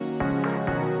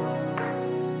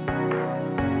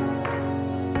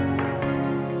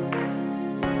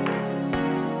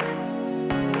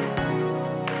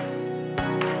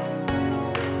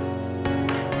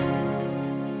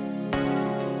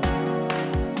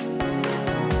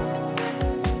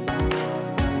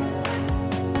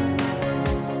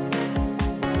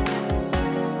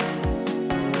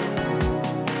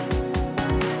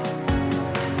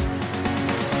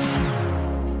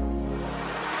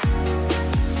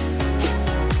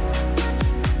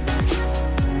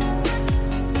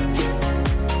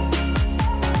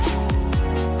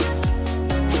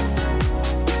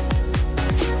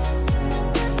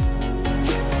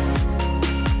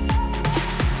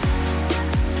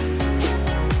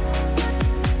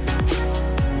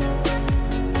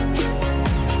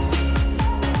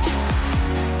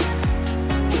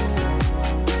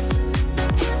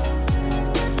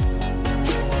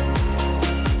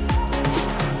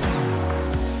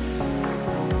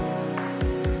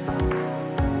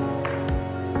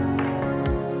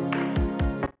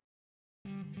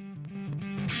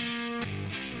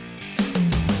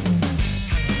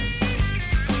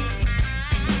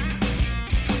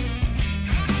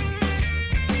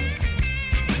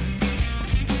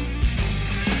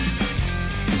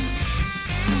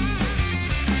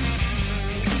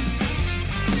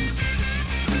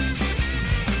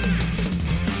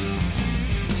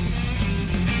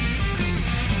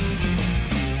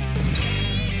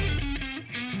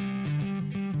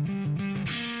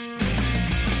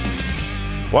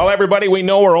Well, everybody, we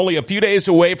know we're only a few days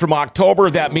away from October.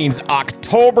 That means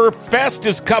Octoberfest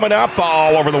is coming up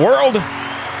all over the world,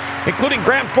 including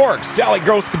Grand Forks. Sally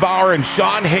Grosgebauer and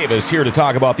Shaun Havis here to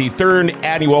talk about the third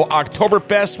annual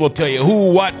Octoberfest. We'll tell you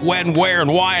who, what, when, where,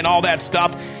 and why, and all that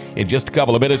stuff in just a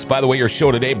couple of minutes. By the way, your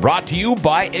show today brought to you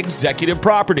by Executive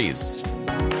Properties.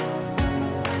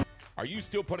 Are you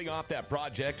still putting off that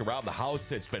project around the house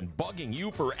that's been bugging you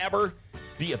forever?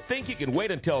 Do you think you can wait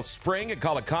until spring and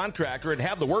call a contractor and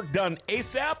have the work done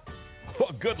ASAP? Well,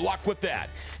 good luck with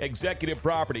that. Executive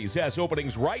Properties has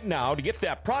openings right now to get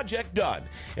that project done.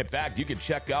 In fact, you can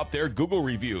check out their Google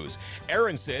reviews.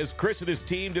 Aaron says Chris and his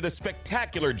team did a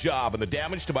spectacular job on the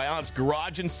damage to my aunt's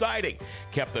garage and siding.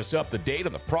 Kept us up to date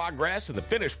on the progress, and the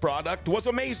finished product was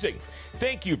amazing.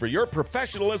 Thank you for your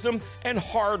professionalism and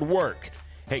hard work.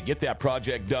 Hey, get that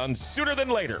project done sooner than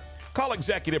later. Call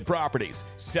Executive Properties,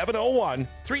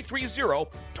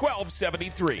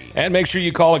 701-330-1273. And make sure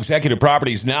you call Executive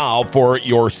Properties now for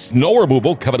your snow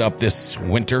removal coming up this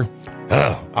winter.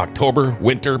 October,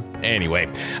 winter,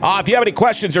 anyway. If you have any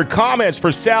questions or comments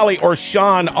for Sally or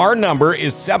Shaun, our number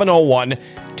is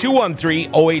 701-213-0863,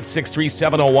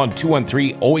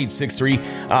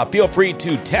 701-213-0863. Feel free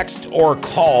to text or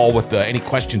call with any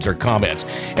questions or comments.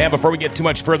 And before we get too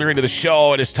much further into the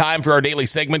show, it is time for our daily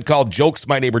segment called Jokes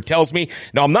My Neighbor Tells Me.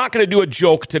 Now, I'm not going to do a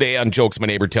joke today on Jokes My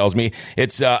Neighbor Tells Me.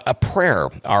 It's a prayer,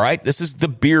 all right? This is the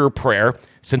beer prayer.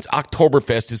 Since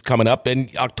Octoberfest is coming up,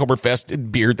 and Oktoberfest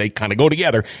and beer, they kind of go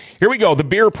together. Here we go, the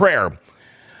beer prayer.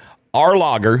 Our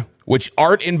lager, which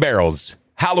art in barrels,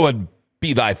 hallowed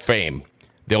be thy fame.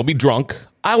 They'll be drunk,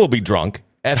 I will be drunk,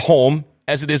 at home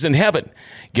as it is in heaven.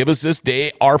 Give us this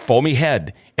day our foamy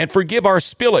head, and forgive our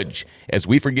spillage, as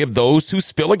we forgive those who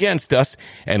spill against us,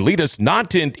 and lead us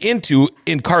not into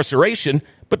incarceration,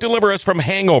 but deliver us from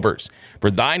hangovers.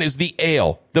 For thine is the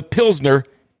ale, the pilsner,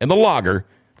 and the lager,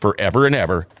 forever and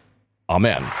ever.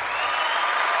 Amen.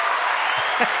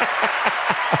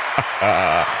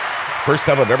 First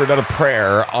time I've ever done a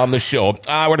prayer on the show.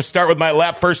 We're going to start with my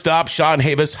left. First up, Shaun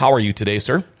Havis. How are you today,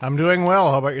 sir? I'm doing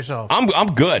well. How about yourself?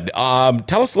 I'm good.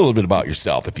 Tell us a little bit about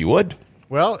yourself, if you would.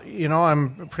 Well,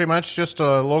 I'm pretty much just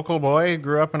a local boy.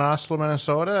 Grew up in Oslo,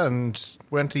 Minnesota, and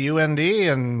went to UND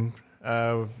and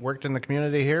worked in the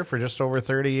community here for just over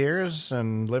 30 years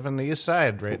and live in the east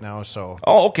side right now. So.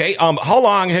 Oh, okay. How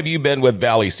long have you been with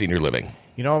Valley Senior Living?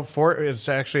 It's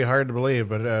actually hard to believe,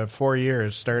 but 4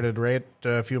 years. Started right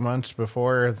a few months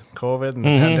before COVID and the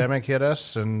pandemic hit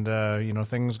us, and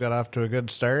things got off to a good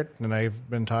start. And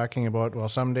I've been talking about, well,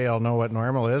 someday I'll know what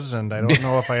normal is, and I don't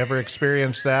know if I ever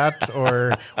experienced that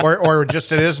or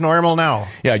just it is normal now.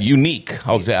 Yeah, unique.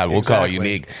 How's that? We'll call it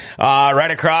unique.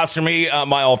 Right across from me,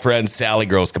 my old friend Sally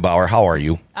Grosgebauer. How are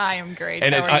you? I am great.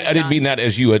 And I didn't mean that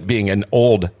as you being an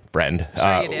old friend.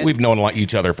 Sure we've known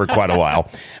each other for quite a while.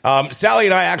 Sally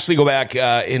and I actually go back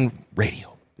in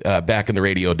radio, back in the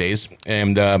radio days,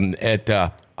 and at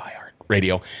iHeart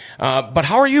Radio. But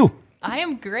how are you? I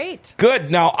am great. Good.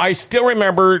 Now, I still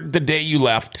remember the day you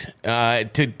left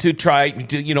to try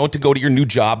to go to your new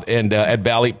job and at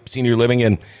Valley Senior Living,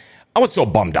 and I was so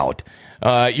bummed out.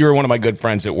 You were one of my good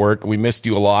friends at work. We missed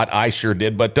you a lot. I sure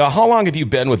did. But how long have you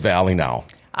been with Valley now?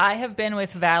 I have been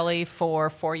with Valley for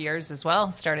 4 years as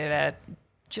well. Started at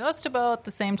just about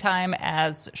the same time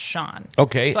as Shaun.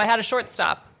 Okay. So I had a short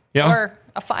stop. Yeah. Or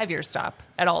a 5-year stop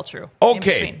at all true. Okay. In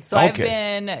between. So I've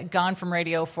been gone from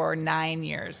radio for 9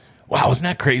 years. Wow, isn't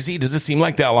that crazy? Does it seem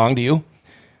like that long to you?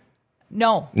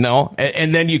 No. No?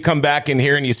 And then you come back in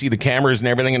here and you see the cameras and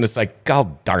everything, and it's like,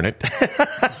 God darn it.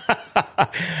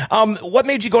 What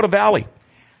made you go to Valley?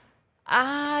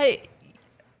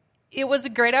 It was a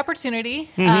great opportunity.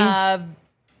 What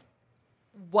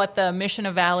the mission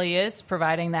of Valley is,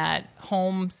 providing that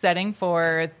home setting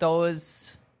for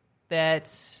those that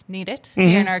need it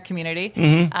here in our community.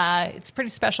 It's a pretty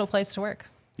special place to work.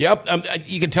 Yep.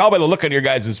 You can tell by the look on your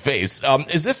guys' face.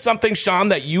 Is this something, Shaun,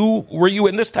 that were you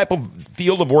in this type of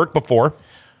field of work before?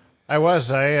 I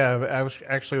was. I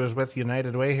was with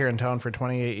United Way here in town for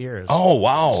 28 years. Oh,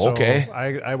 wow. So okay.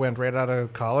 I went right out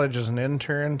of college as an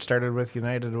intern, started with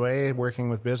United Way, working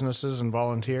with businesses and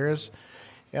volunteers.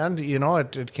 And,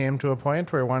 it came to a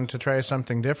point where I wanted to try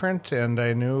something different, and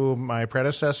I knew my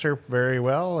predecessor very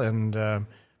well and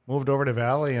moved over to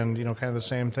Valley, and, kind of the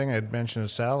same thing I'd mentioned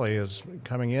to Sally is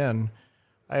coming in.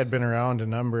 I had been around a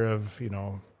number of,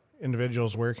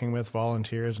 individuals working with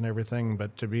volunteers and everything,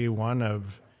 but to be one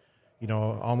of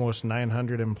almost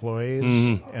 900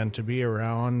 employees and to be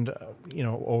around,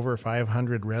 over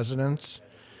 500 residents.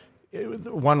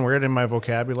 One word in my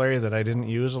vocabulary that I didn't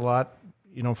use a lot,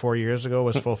 4 years ago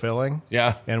was fulfilling.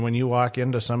 Yeah. And when you walk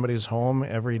into somebody's home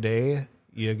every day,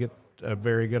 you get a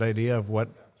very good idea of what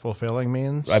fulfilling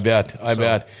means. I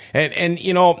bet. And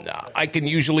you know, I can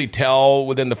usually tell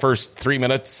within the first 3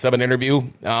 minutes of an interview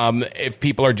if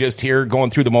people are just here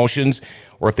going through the motions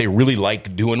or if they really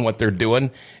like doing what they're doing.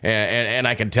 And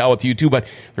I can tell with you too, but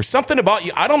there's something about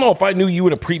you. I don't know if I knew you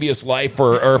in a previous life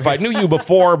or if I knew you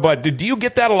before, but do you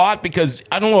get that a lot? Because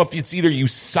I don't know if it's either you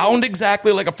sound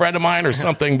exactly like a friend of mine or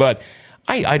something, but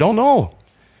I don't know.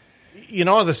 You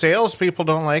know, the salespeople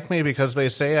don't like me because they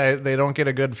say they don't get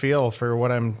a good feel for what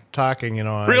I'm talking. You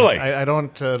know, really, I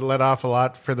don't let off a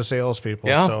lot for the salespeople.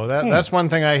 Yeah? So that's one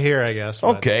thing I hear, I guess.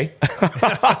 Okay,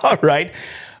 all right.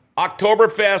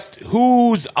 Oktoberfest.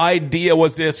 Whose idea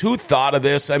was this? Who thought of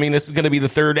this? I mean, this is going to be the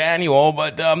 3rd annual,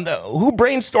 but who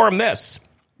brainstormed this?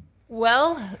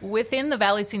 Well, within the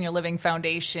Valley Senior Living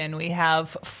Foundation, we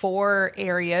have 4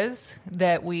 areas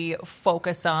that we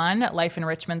focus on, life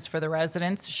enrichments for the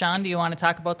residents. Shaun, do you want to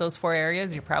talk about those 4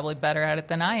 areas? You're probably better at it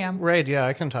than I am. Right, yeah,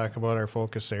 I can talk about our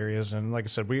focus areas. And like I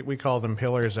said, we call them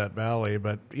pillars at Valley.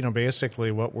 But, you know,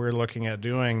 basically what we're looking at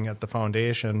doing at the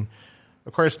foundation,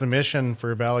 of course, the mission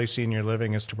for Valley Senior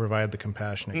Living is to provide the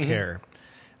compassionate care.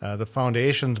 The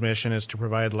foundation's mission is to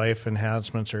provide life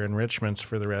enhancements or enrichments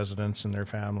for the residents and their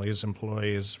families,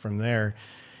 employees from there.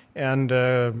 And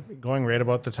going right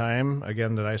about the time,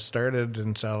 again, that I started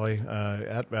in Sally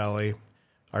at Valley,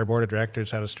 our board of directors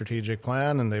had a strategic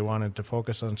plan, and they wanted to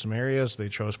focus on some areas. They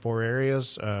chose 4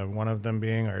 areas, one of them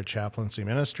being our chaplaincy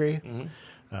ministry.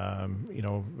 You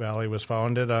know, Valley was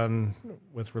founded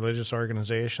with religious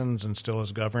organizations and still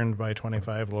is governed by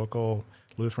 25 local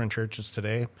Lutheran churches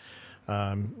today.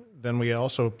 Then we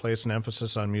also place an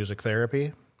emphasis on music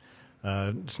therapy.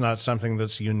 It's not something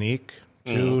that's unique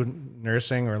to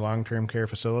nursing or long-term care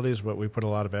facilities, but we put a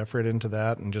lot of effort into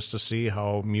that, and just to see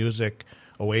how music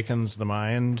awakens the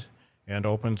mind and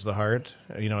opens the heart,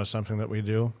 you know, is something that we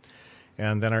do.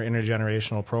 And then our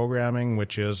intergenerational programming,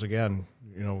 which is, again,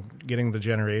 you know, getting the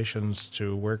generations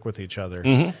to work with each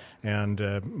other.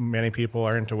 And many people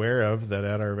aren't aware of that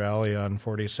at our Valley on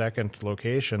 42nd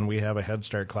location, we have a Head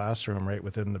Start classroom right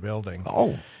within the building.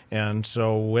 Oh. And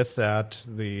so with that,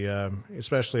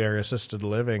 especially our assisted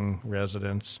living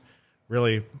residents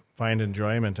really find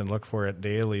enjoyment and look for it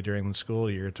daily during the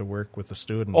school year to work with the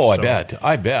students. Oh,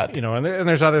 I bet. You know, and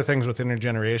there's other things with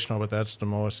intergenerational, but that's the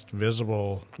most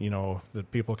visible, you know,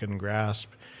 that people can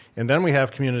grasp. And then we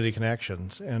have community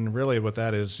connections. And really what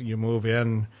that is, you move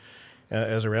in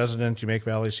as a resident, you make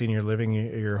Valley Senior Living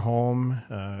your home,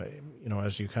 you know,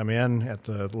 as you come in at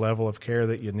the level of care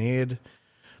that you need.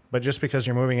 But just because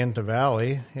you're moving into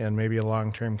Valley and maybe a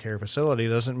long-term care facility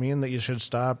doesn't mean that you should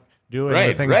stop doing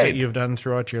the things that you've done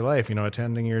throughout your life, you know,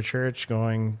 attending your church,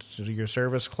 going to your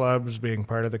service clubs, being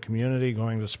part of the community,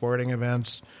 going to sporting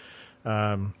events.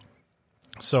 But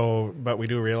we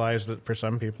do realize that for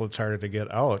some people it's harder to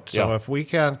get out. So if we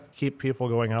can't keep people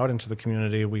going out into the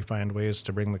community, we find ways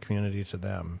to bring the community to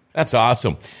them. That's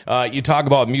awesome. You talk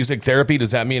about music therapy.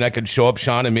 Does that mean I could show up,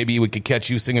 Shaun, and maybe we could catch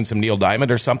you singing some Neil Diamond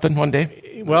or something one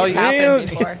day? Well, it's happened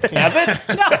before. Has it?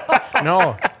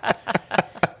 No.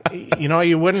 You know,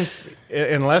 you wouldn't,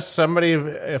 unless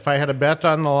if I had a bet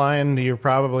on the line, you're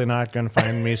probably not going to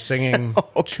find me singing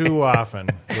too often.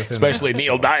 Especially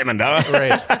Neil Diamond, huh?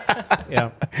 Right.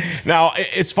 Yeah. Now,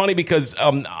 it's funny because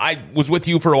I was with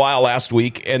you for a while last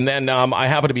week, and then I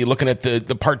happened to be looking at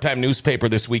the part-time newspaper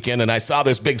this weekend, and I saw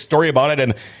this big story about it,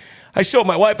 and I showed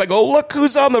my wife, I go, look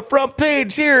who's on the front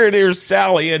page here, and here's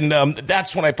Sally, and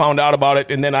that's when I found out about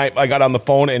it, and then I got on the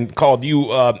phone and called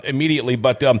you immediately,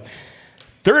 but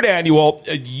 3rd annual,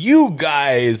 you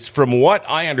guys, from what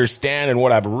I understand and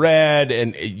what I've read,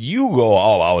 and you go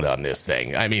all out on this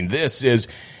thing. I mean,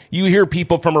 you hear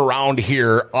people from around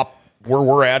here up where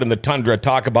we're at in the tundra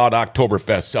talk about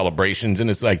Oktoberfest celebrations,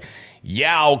 and it's like,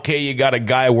 yeah, okay, you got a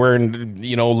guy wearing,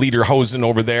 you know, lederhosen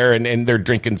over there, and they're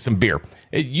drinking some beer.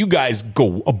 You guys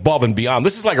go above and beyond.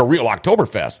 This is like a real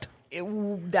Oktoberfest.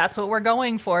 That's what we're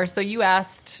going for. So you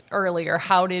asked earlier,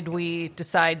 how did we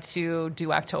decide to do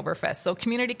Oktoberfest? So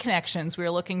community connections, we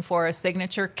were looking for a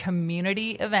signature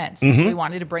community event. We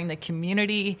wanted to bring the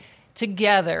community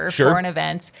together for an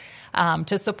event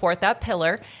to support that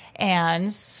pillar,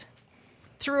 and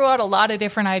threw out a lot of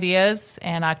different ideas.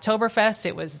 And Oktoberfest,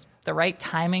 it was the right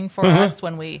timing for us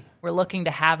when we were looking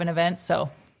to have an event. So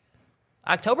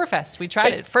Oktoberfest, we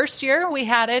tried it. First year we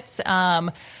had it,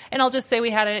 and I'll just say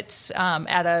we had it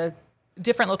at a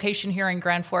different location here in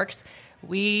Grand Forks.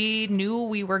 We knew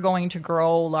we were going to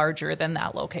grow larger than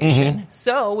that location.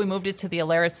 So we moved it to the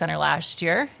Alaris Center last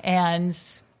year, and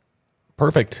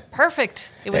Perfect.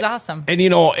 It was awesome. And, you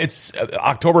know,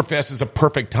 Oktoberfest is a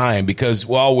perfect time because,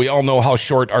 well, we all know how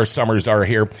short our summers are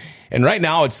here. And right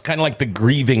now, it's kind of like the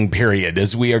grieving period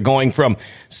as we are going from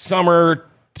summer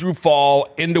through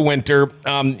fall into winter.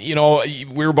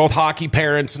 We were both hockey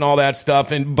parents and all that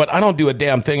stuff, but I don't do a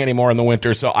damn thing anymore in the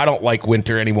winter, so I don't like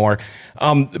winter anymore.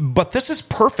 But this is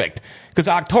perfect because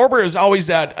October is always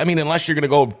that. I mean, unless you're going to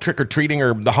go trick-or-treating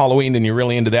or the Halloween, then you're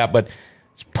really into that, but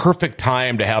it's perfect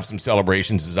time to have some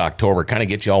celebrations is October, kind of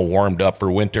get you all warmed up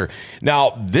for winter.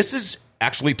 Now, this is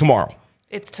actually tomorrow.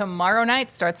 It's tomorrow night,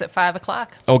 starts at 5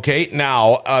 o'clock. Okay,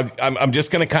 now I'm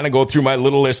just going to kind of go through my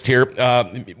little list here,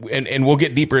 and we'll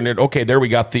get deeper in it. Okay, there we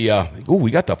got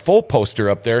the full poster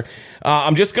up there.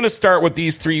 I'm just going to start with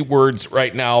these 3 words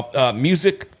right now: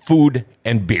 music, food,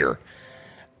 and beer.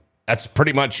 That's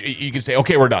pretty much. You can say,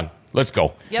 okay, we're done. Let's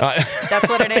go. Yep, that's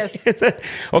what it is.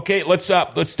 Okay, let's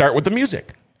start with the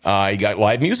music. You got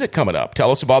live music coming up.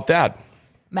 Tell us about that.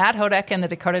 Matt Hodek and the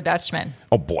Dakota Dutchman.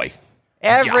 Oh boy.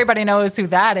 Everybody knows who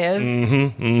that is.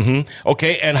 Mm-hmm, mm-hmm.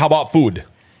 Okay, and how about food?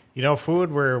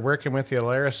 Food, we're working with the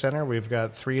Alaris Center. We've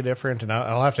got 3 different, and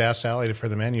I'll have to ask Sally for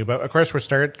the menu. But, of course, we're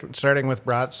starting with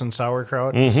brats and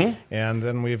sauerkraut. Mm-hmm. And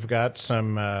then we've got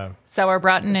some...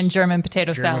 Sauerbraten and German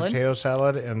potato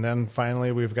salad. And then,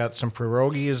 finally, we've got some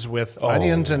pierogies with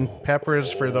onions and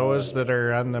peppers for those that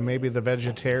are on maybe the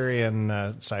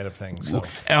vegetarian side of things. So.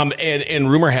 And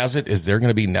rumor has it, is there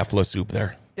going to be Nefla soup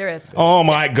there? There is. Oh,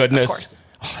 my goodness. Of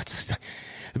course.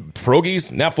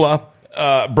 Pierogies, Nefla,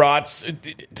 brats.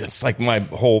 It's like my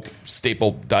whole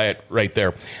staple diet right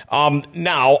there.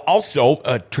 Now, also,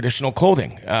 traditional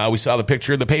clothing. We saw the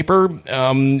picture in the paper.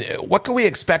 What can we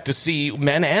expect to see,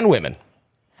 men and women?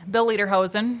 The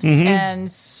lederhosen. Mm-hmm.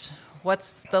 And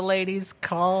what's the ladies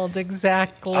called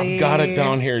exactly? I've got it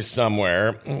down here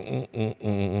somewhere.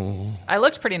 I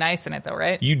looked pretty nice in it, though,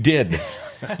 right? You did.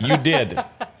 You did.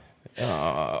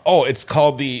 It's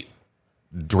called the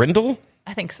Drindle?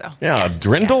 I think so. Yeah,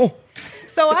 Drindle? Yeah.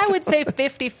 So I would say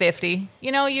 50-50.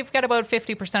 You've got about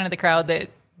 50% of the crowd that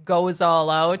goes all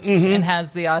out and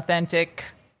has the authentic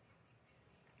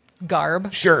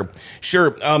garb. Sure.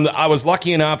 I was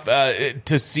lucky enough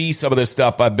to see some of this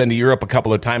stuff. I've been to Europe a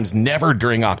couple of times, never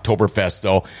during Octoberfest,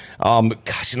 though. I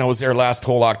was there last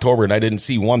whole October, and I didn't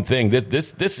see one thing.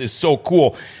 This is so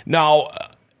cool. Now,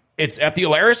 it's at the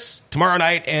Alaris tomorrow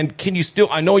night, and can you still...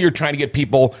 I know you're trying to get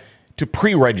people to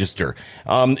pre-register.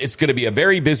 It's going to be a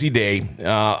very busy day.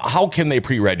 How can they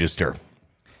pre-register?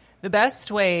 The best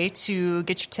way to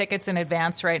get your tickets in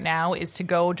advance right now is to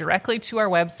go directly to our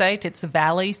website. It's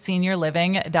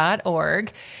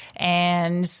valleyseniorliving.org.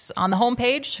 And on the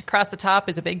homepage, across the top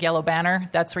is a big yellow banner.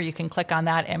 That's where you can click on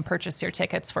that and purchase your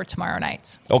tickets for tomorrow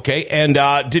night. Okay, and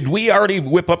did we already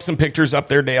whip up some pictures up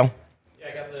there, Dale? Yeah,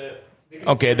 I got the...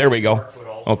 Okay, there we go.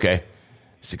 Okay,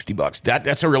 $60.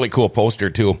 That's a really cool poster,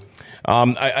 too.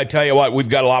 I tell you what, we've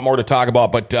got a lot more to talk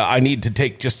about, but I need to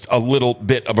take just a little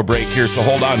bit of a break here, so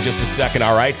hold on just a second,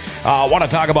 all right? I want to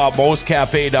talk about Moe's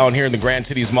Cafe down here in the Grand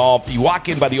Cities Mall. You walk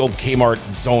in by the old Kmart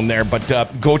zone there,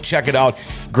 but go check it out.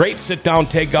 Great sit-down,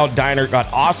 takeout diner, got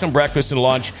awesome breakfast and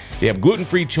lunch. They have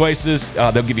gluten-free choices.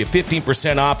 They'll give you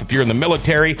 15% off if you're in the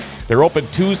military. They're open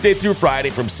Tuesday through Friday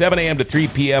from 7 a.m. to 3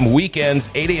 p.m., weekends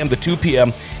 8 a.m. to 2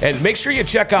 p.m. And make sure you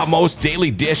check out Moe's Daily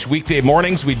Dish weekday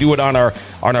mornings. We do it on our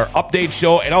update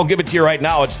show, and I'll give it to you right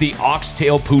now. It's the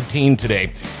oxtail poutine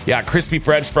today. Yeah, crispy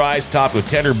French fries topped with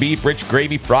tender beef, rich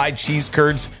gravy, fried cheese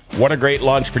curds. What a great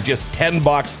lunch for just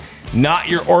 $10. Not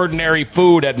your ordinary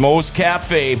food at Moe's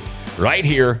Cafe. Right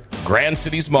here, Grand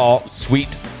Cities Mall,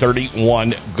 Suite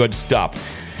 31. Good stuff.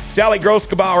 Sally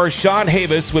Grosgebauer, Shaun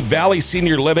Havis with Valley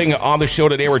Senior Living on the show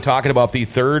today. We're talking about the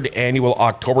 3rd annual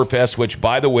Octoberfest, which,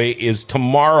 by the way, is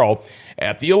tomorrow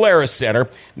at the Alaris Center.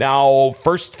 Now,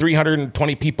 first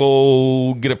 320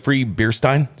 people get a free beer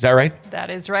stein. Is that right? That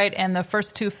is right. And the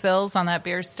first 2 fills on that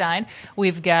beer stein,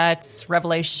 we've got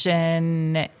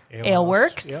Revelation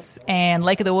Aleworks and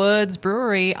Lake of the Woods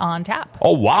Brewery on tap.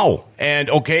 Oh, wow. And,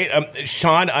 okay,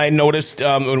 Shaun, I noticed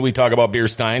when we talk about beer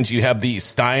steins, you have the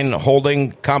stein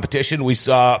holding competition. We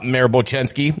saw Mayor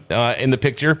Bochenski in the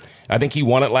picture. I think he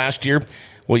won it last year.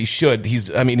 Well, he should.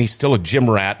 He's still a gym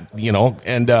rat,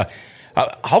 and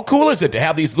how cool is it to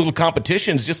have these little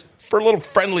competitions just for a little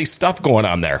friendly stuff going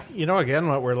on there? Again,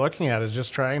 what we're looking at is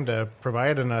just trying to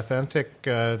provide an authentic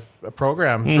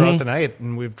program throughout the night,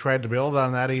 and we've tried to build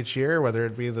on that each year, whether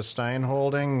it be the stein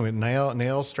holding, with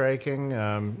nail striking,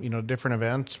 different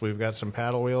events. We've got some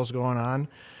paddle wheels going on.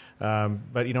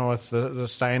 But, with the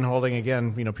stein holding,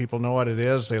 again, people know what it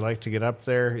is. They like to get up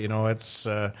there. It's...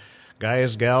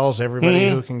 guys, gals, everybody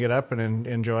who can get up and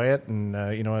enjoy it. And,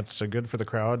 it's good for the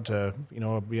crowd to,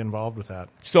 be involved with that.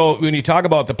 So when you talk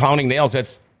about the pounding nails,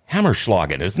 that's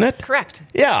Hammerschlagen, isn't it? Correct.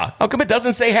 Yeah. How come it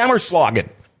doesn't say Hammerschlagen?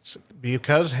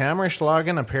 Because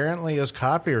Hammerschlagen apparently is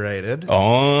copyrighted.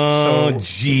 Oh,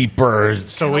 jeepers.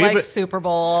 So like Super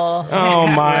Bowl. Oh,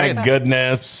 my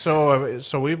goodness.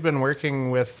 So we've been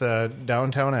working with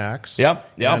Downtown Acts. Yep.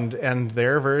 And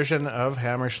their version of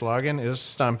Hammerschlagen is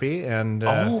Stumpy. And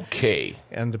okay.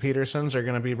 And the Petersons are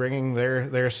going to be bringing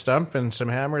their stump and some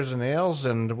hammers and nails,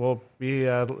 and we'll be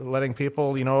letting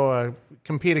people,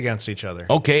 compete against each other.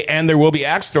 Okay, and there will be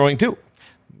axe throwing, too.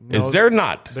 Is there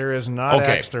not? There is not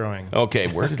axe throwing. Okay,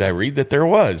 where did I read that there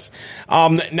was?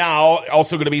 Now,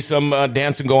 also going to be some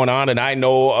dancing going on, and I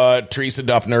know Teresa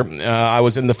Duffner. I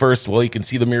was in the first. Well, you can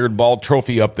see the mirrored ball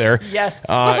trophy up there. Yes.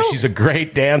 She's a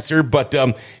great dancer, but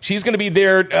she's going to be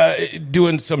there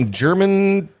doing some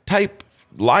German-type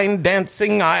line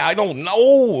dancing. I don't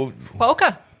know.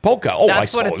 Polka. Oh,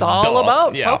 that's what it's all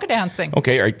about, yeah. Polka dancing.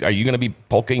 Okay, are you going to be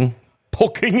polking?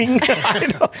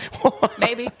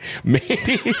 Maybe.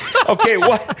 Okay,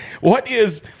 what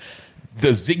is the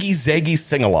Ziggy Zaggy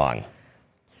sing-along?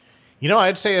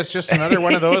 I'd say it's just another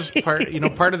one of those part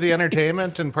of the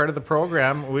entertainment and part of the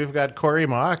program. We've got Corey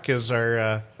Mock as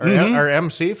our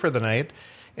MC for the night.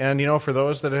 And, for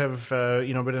those that have,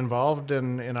 been involved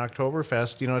in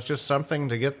Octoberfest, it's just something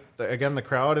to get, the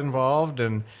crowd involved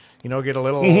and, get a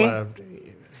little...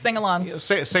 Sing along.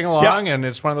 Sing along, and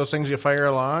it's one of those things you fire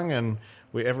along, and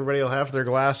everybody will have their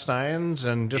glass steins,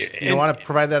 and just want to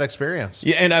provide that experience.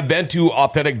 Yeah, and I've been to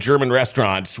authentic German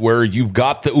restaurants where you've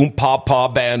got the Pa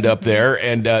band up there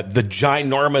and the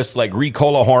ginormous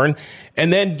Ricola horn,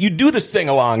 and then you do the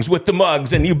sing-alongs with the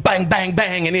mugs, and you bang, bang,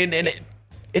 bang, and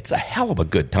it's a hell of a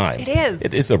good time. It is.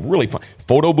 It is a really fun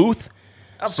photo booth.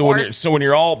 Of course. So when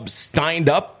you're all steined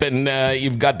up and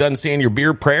you've got done saying your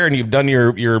beer prayer and you've done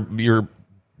your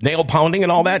nail pounding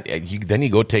and all that, then you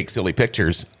go take silly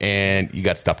pictures and you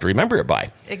got stuff to remember it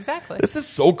by. Exactly. This is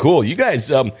so cool. You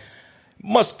guys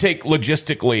must take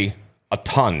logistically a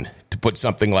ton to put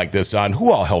something like this on.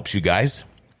 Who all helps you guys?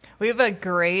 We have a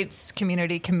great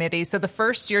community committee. So the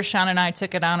first year, Shaun and I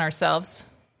took it on ourselves.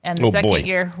 And the second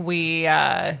year, we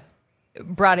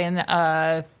brought in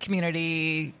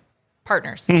community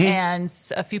partners and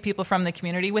a few people from the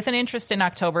community with an interest in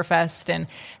Oktoberfest and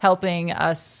helping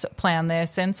us plan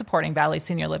this and supporting Valley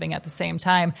Senior Living at the same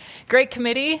time. Great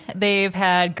committee. They've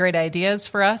had great ideas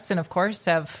for us and, of course,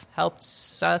 have helped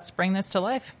us bring this to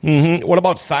life. Mm-hmm. What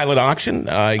about silent auction?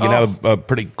 You have a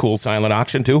pretty cool silent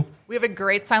auction, too? We have a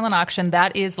great silent auction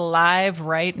that is live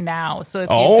right now. So if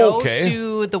you go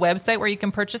to the website where you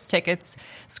can purchase tickets,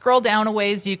 scroll down a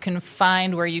ways, you can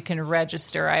find where you can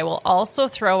register. I will also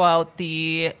throw out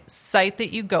the site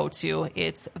that you go to.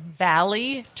 It's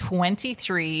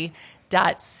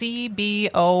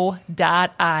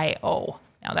valley23.cbo.io.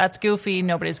 Now, that's goofy.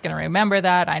 Nobody's going to remember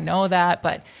that. I know that.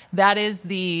 But that is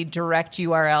the direct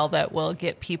URL that will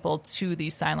get people to the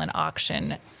silent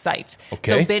auction site.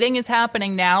 Okay. So bidding is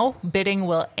happening now. Bidding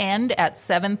will end at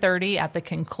 7:30 at the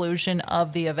conclusion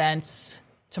of the event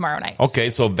tomorrow night.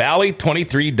 Okay, so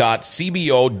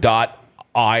valley23.cbo.io.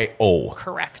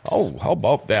 Correct. Oh, how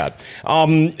about that?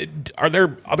 Are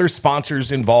there other sponsors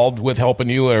involved with helping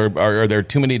you, or are there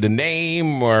too many to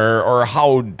name, or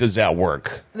how does that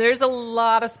work? There's a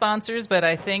lot of sponsors, but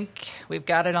I think we've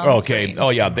got it on the screen. Oh,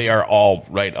 yeah, they are all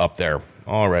right up there.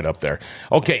 All right up there.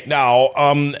 Okay, now,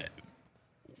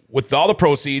 with all the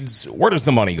proceeds, where does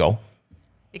the money go?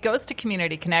 It goes to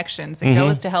community connections. It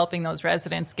goes to helping those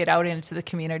residents get out into the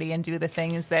community and do the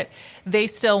things that they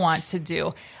still want to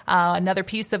do. Another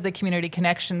piece of the Community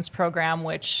Connections program,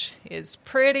 which is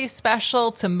pretty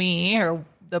special to me, or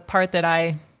the part that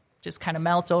I just kind of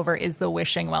melt over, is the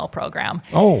Wishing Well program.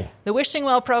 Oh. The Wishing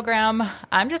Well program,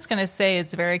 I'm just going to say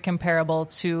it's very comparable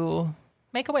to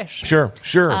Make-A-Wish. Sure.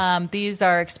 These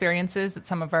are experiences that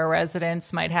some of our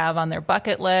residents might have on their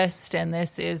bucket list, and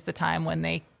this is the time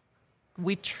when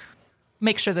we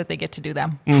make sure that they get to do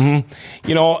them.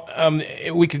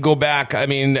 Mm-hmm. We could go back. I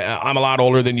mean, I'm a lot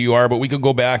older than you are, but we could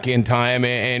go back in time.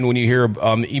 And when you hear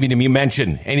even if you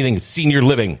mention anything senior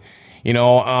living,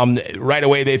 right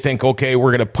away they think, okay, we're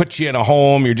going to put you in a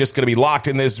home. You're just going to be locked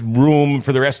in this room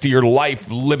for the rest of your life,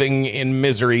 living in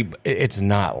misery. It's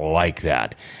not like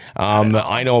that.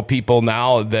 I know people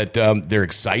now that they're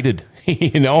excited.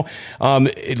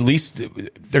 At least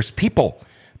there's people.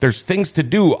 There's things to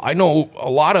do. I know a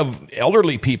lot of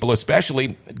elderly people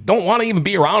especially don't want to even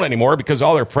be around anymore because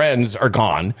all their friends are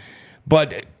gone.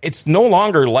 But it's no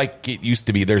longer like it used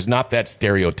to be. There's not that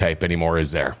stereotype anymore,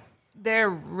 is there? There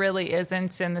really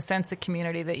isn't, in the sense of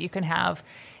community that you can have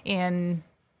in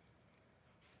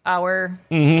our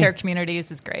care communities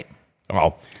is great.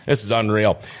 Oh, this is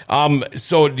unreal.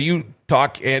 So do you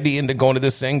talk Andy into going to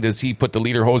this thing? Does he put the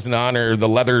lederhosen on or the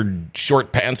leather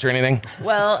short pants or anything?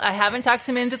 Well, I haven't talked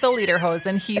him into the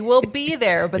lederhosen. He will be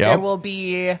there, but there will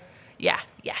be,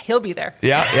 he'll be there.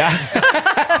 Yeah.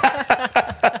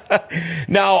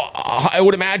 Now, I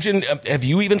would imagine, have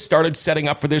you even started setting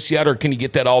up for this yet, or can you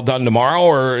get that all done tomorrow,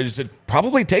 or is it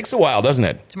probably takes a while, doesn't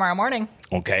it? Tomorrow morning.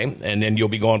 Okay, and then you'll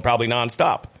be going probably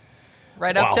nonstop.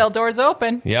 Right up till doors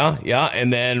open. Yeah,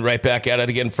 and then right back at it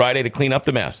again Friday to clean up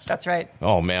the mess. That's right.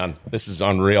 Oh, man, this is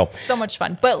unreal. So much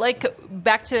fun. But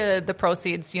back to the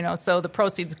proceeds, so the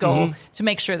proceeds go to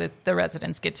make sure that the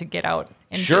residents get out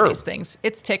and do these things.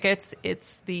 It's tickets,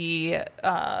 it's the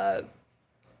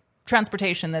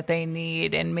transportation that they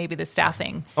need, and maybe the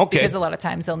staffing. Okay. Because a lot of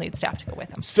times they'll need staff to go with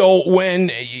them. So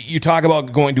when you talk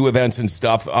about going to events and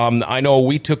stuff, I know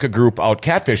we took a group out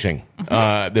catfishing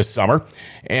this summer.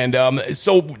 And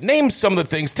so name some of the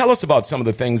things. Tell us about some of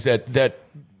the things that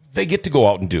they get to go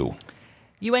out and do.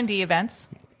 UND events.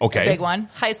 Okay. Big one.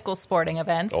 High school sporting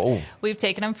events. Oh. We've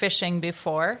taken them fishing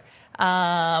before.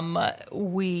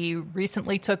 We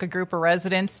recently took a group of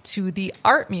residents to the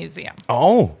art museum.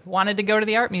 Oh. Wanted to go to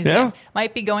the art museum.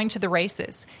 Might be going to the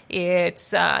races.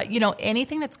 It's,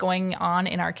 anything that's going on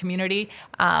in our community.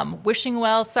 Wishing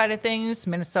Well side of things,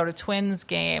 Minnesota Twins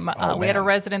game. We had a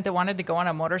resident that wanted to go on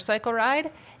a motorcycle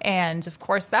ride. And, of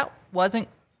course, that wasn't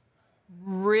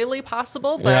really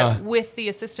possible, but with the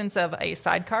assistance of a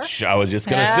sidecar. I was just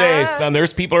going to say, son,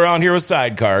 there's people around here with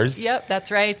sidecars. Yep,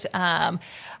 that's right.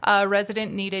 A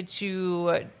resident needed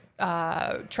to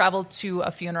travel to a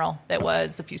funeral that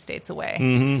was a few states away.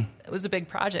 Mm-hmm. It was a big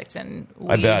project, and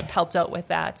we helped out with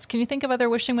that. Can you think of other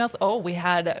wishing wells? Oh, we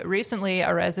had recently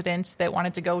a resident that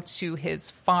wanted to go to his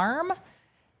farm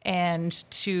and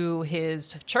to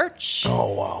his church.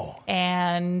 Oh, wow.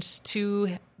 And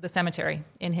to the cemetery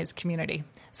in his community.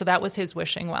 So that was his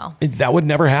wishing well. That would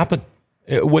never happen.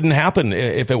 It wouldn't happen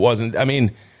if it wasn't. I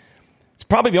mean, it's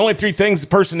probably the only three things the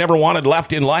person never wanted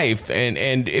left in life,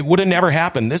 and it would have never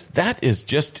happened. That is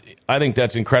just, I think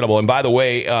that's incredible. And by the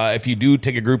way, if you do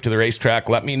take a group to the racetrack,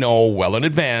 let me know well in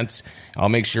advance. I'll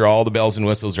make sure all the bells and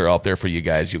whistles are out there for you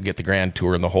guys. You'll get the grand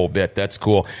tour and the whole bit. That's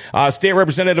cool. State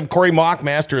Representative Corey Mock,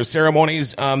 Master of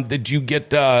Ceremonies. Did you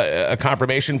get a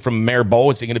confirmation from Mayor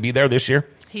Bowe? Is he going to be there this year?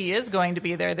 He is going to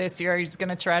be there this year. He's going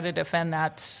to try to defend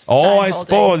that I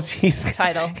suppose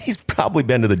title. He's probably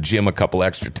been to the gym a couple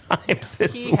extra times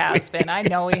this week. Has been. I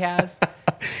know he has.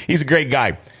 He's a great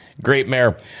guy. Great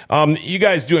mayor. You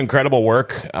guys do incredible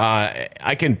work.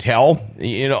 I can tell.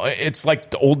 It's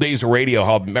like the old days of radio.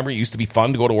 How remember it used to be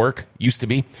fun to go to work? Used to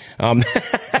be.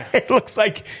 It looks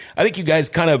like I think you guys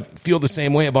kind of feel the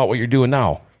same way about what you're doing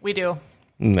now. We do.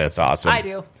 That's awesome. I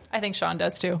do. I think Shaun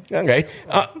does too. Okay.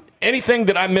 Anything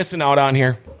that I'm missing out on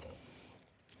here?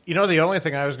 The only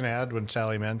thing I was going to add when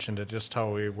Sally mentioned it, just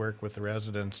how we work with the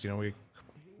residents, we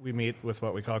meet with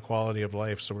what we call quality of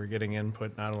life. So we're getting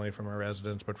input not only from our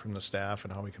residents, but from the staff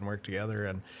and how we can work together.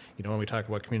 And, when we talk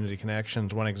about community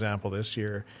connections, one example this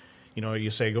year,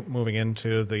 you say moving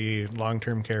into the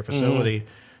long-term care facility,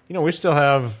 we still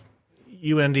have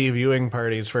UND viewing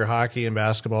parties for hockey and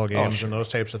basketball games and those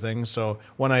types of things. So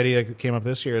one idea that came up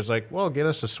this year is get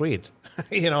us a suite,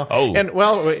 and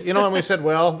and we said,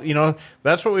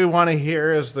 that's what we want to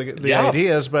hear is the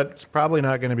ideas, but it's probably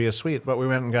not going to be a suite. But we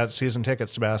went and got season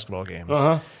tickets to basketball games,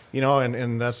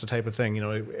 and that's the type of thing,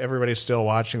 everybody's still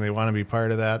watching. They want to be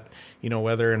part of that,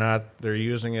 whether or not they're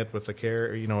using it with the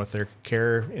care, with their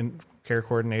care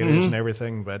coordinators and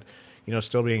everything, but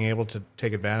still being able to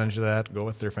take advantage of that, go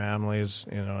with their families,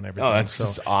 and everything. Oh, that's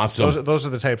just awesome. Those are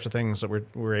the types of things that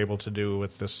we're able to do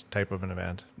with this type of an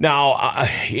event. Now, I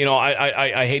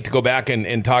hate to go back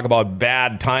and talk about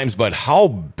bad times, but how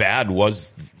bad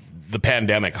was the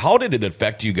pandemic? How did it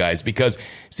affect you guys? Because it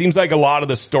seems like a lot of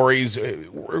the stories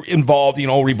revolved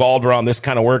around this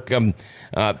kind of work,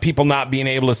 people not being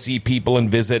able to see people and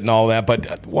visit and all that.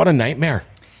 But what a nightmare.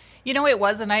 It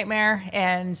was a nightmare,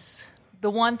 and the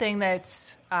one thing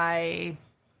that I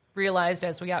realized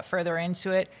as we got further into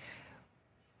it,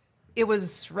 it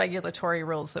was regulatory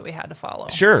rules that we had to follow.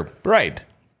 Sure, right.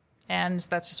 And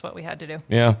that's just what we had to do.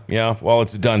 Yeah. Well,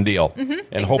 it's a done deal. Mm-hmm,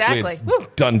 and hopefully it's a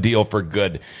done deal for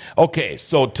good. Okay,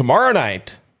 so tomorrow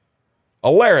night,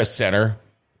 Alaris Center,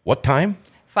 what time?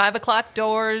 5:00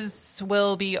 doors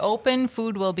will be open.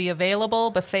 Food will be available,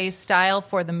 buffet style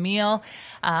for the meal.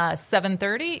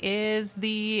 7:30 is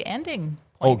the ending.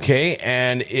 Okay,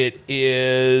 and it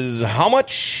is how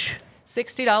much?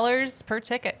 $60 per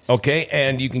ticket. Okay,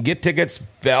 and you can get tickets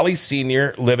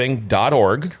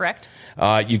valleyseniorliving.org. Correct.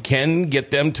 You can get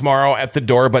them tomorrow at the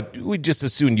door, but we just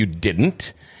assumed you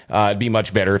didn't. It'd be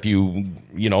much better if you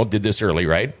did this early,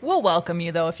 right? We'll welcome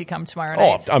you, though, if you come tomorrow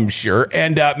night. Oh, I'm sure.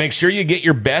 And make sure you get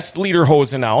your best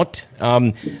lederhosen out.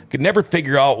 Could never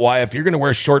figure out why, if you're going to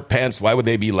wear short pants, why would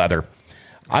they be leather?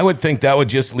 I would think that would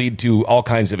just lead to all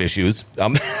kinds of issues.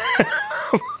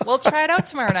 We'll try it out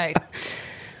tomorrow night.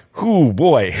 Ooh,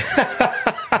 boy.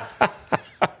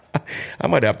 I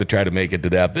might have to try to make it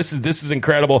to that. This is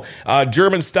incredible.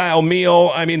 German style meal.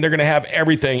 I mean, they're going to have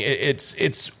everything.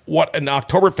 It's what an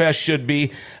Oktoberfest should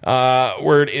be,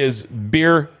 where it is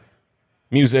beer,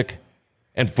 music,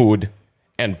 and food,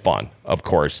 and fun, of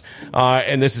course.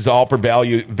 And this is all for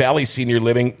Valley Senior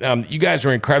Living. You guys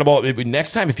are incredible.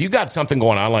 Next time, if you got something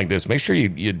going on like this, make sure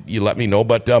you let me know.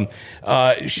 But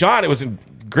Shaun, it was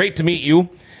great to meet you.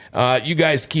 You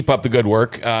guys keep up the good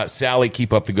work. Sally,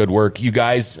 keep up the good work. You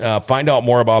guys find out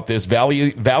more about this,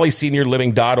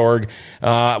 valleyseniorliving.org.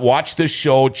 Watch this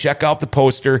show. Check out the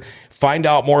poster. Find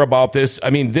out more about this. I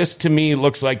mean, this to me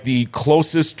looks like the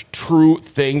closest true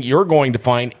thing you're going to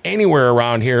find anywhere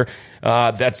around here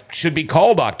that should be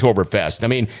called Oktoberfest. I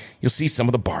mean, you'll see some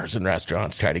of the bars and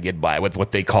restaurants try to get by with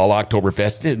what they call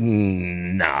Oktoberfest.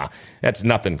 Nah, that's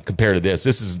nothing compared to this.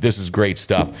 This is great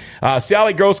stuff.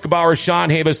 Sally Grosgebauer, Shaun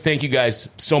Havis, thank you guys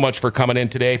so much for coming in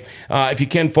today. If you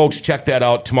can, folks, check that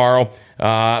out tomorrow.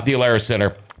 The Alara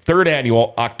Center, 3rd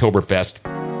annual Oktoberfest.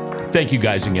 Thank you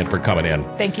guys again for coming in.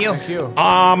 Thank you. Thank you.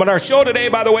 And our show today,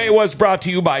 by the way, was brought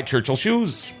to you by Churchill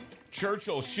Shoes.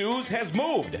 Churchill Shoes has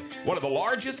moved. One of the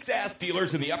largest SAS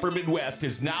dealers in the upper Midwest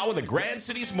is now in the Grand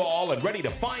Cities Mall and ready to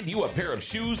find you a pair of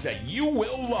shoes that you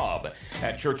will love.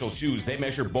 At Churchill Shoes, they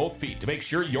measure both feet to make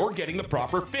sure you're getting the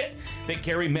proper fit. They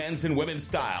carry men's and women's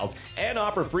styles and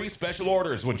offer free special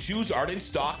orders when shoes aren't in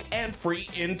stock and free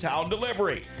in-town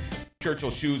delivery.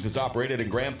 Churchill Shoes has operated in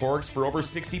Grand Forks for over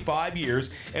 65 years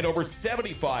and over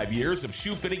 75 years of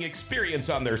shoe fitting experience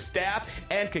on their staff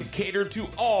and can cater to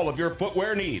all of your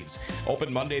footwear needs.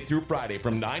 Open Monday through Friday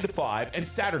from 9 to 5 and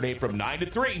Saturday from 9 to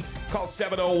 3. Call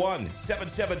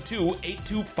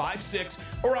 701-772-8256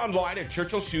 or online at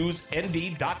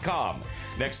churchillshoesnd.com.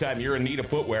 Next time you're in need of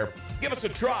footwear, give us a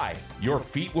try. Your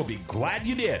feet will be glad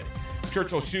you did.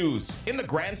 Churchill Shoes in the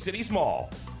Grand Cities Mall.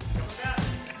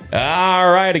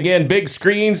 All right, again, big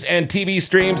screens and TV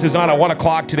streams is on at 1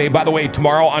 o'clock today. By the way,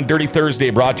 tomorrow on Dirty Thursday,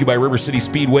 brought to you by River City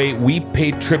Speedway, we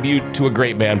pay tribute to a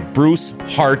great man, Bruce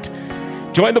Hart.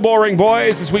 Join the Bullring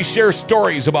Boys as we share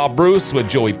stories about Bruce with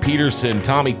Joey Peterson,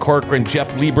 Tommy Corcoran,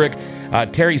 Jeff Liebrick,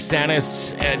 Terry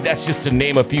Sanis, and that's just to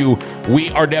name a few. We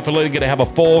are definitely going to have a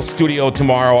full studio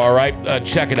tomorrow, all right?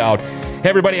 Check it out. Hey,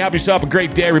 everybody, have yourself a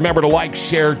great day. Remember to like,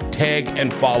 share, tag,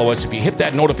 and follow us. If you hit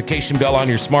that notification bell on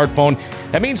your smartphone,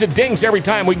 that means it dings every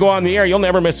time we go on the air. You'll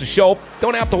never miss a show.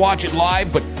 Don't have to watch it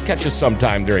live, but catch us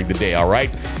sometime during the day, all right?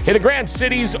 Hey, the Grand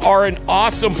Cities are an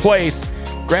awesome place.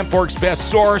 Grand Forks' best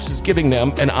source is giving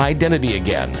them an identity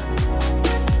again.